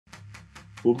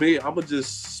For me, I'ma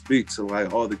just speak to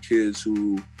like all the kids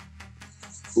who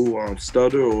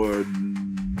stutter or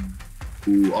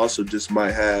who also just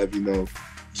might have,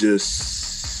 just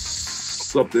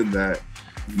something that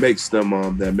makes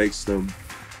them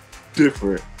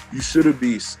different. You shouldn't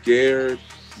be scared,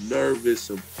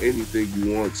 nervous of anything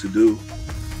you want to do.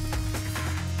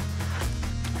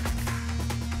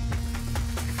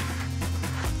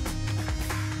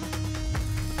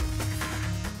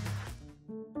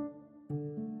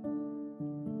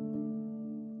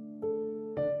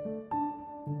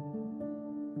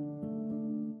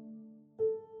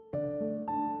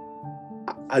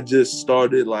 I just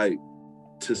started like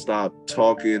to stop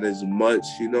talking as much,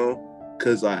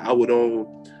 because I would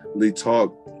only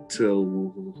talk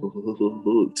to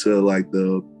like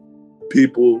the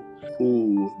people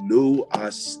who knew I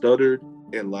stuttered,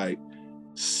 and like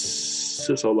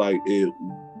so like it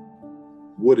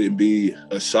wouldn't be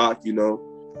a shock.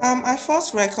 I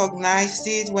first recognized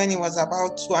it when he was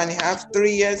about 2.5,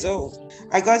 3 years old.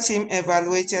 I got him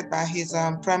evaluated by his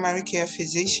primary care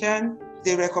physician.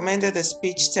 They recommended a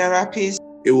speech therapist.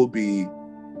 It would be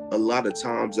a lot of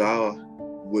times I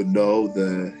would know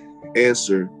the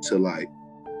answer to like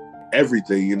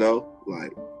everything,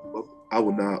 like I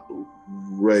would not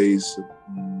raise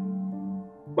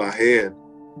my hand.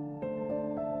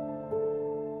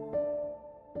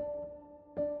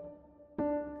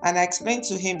 And I explained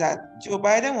to him that Joe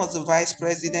Biden was the vice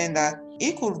president, that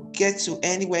he could get to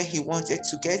anywhere he wanted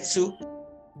to get to.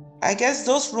 I guess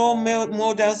those role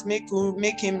models make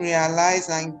him realize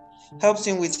and helps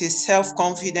him with his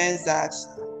self-confidence that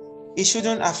it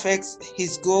shouldn't affect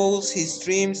his goals, his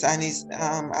dreams, and his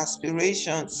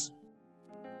aspirations.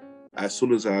 As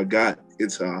soon as I got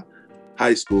into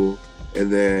high school,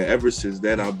 and then ever since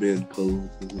then, I've been playing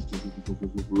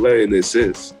it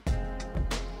since.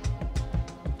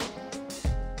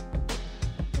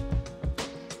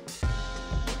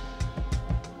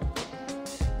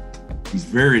 He's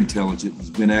very intelligent. He's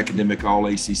been academic all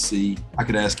ACC. I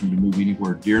could ask him to move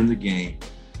anywhere during the game,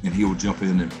 and he will jump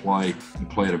in and play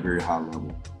at a very high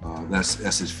level.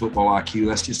 That's his football IQ.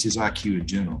 That's just his IQ in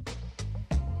general.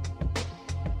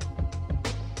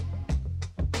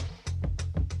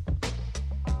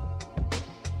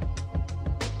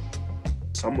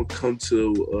 So I'm gonna come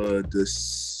to a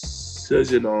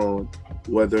decision on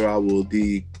whether I will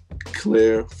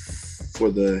declare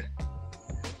for the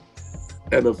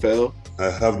NFL. I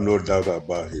have no doubt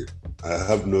about it. I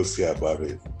have no fear about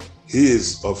it. He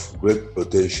is of great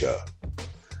potential,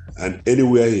 and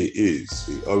anywhere he is,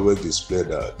 he always displays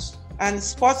that. And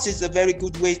sports is a very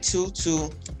good way too to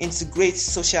integrate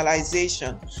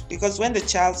socialization, because when the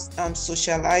child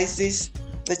socializes,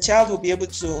 the child will be able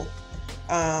to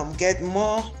get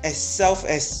more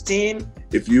self-esteem.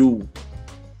 If you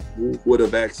would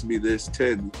have asked me this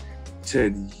 10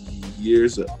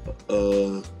 years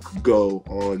ago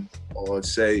on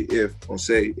say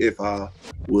if I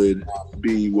would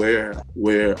be where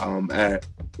I'm at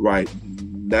right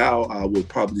now, I would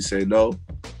probably say no.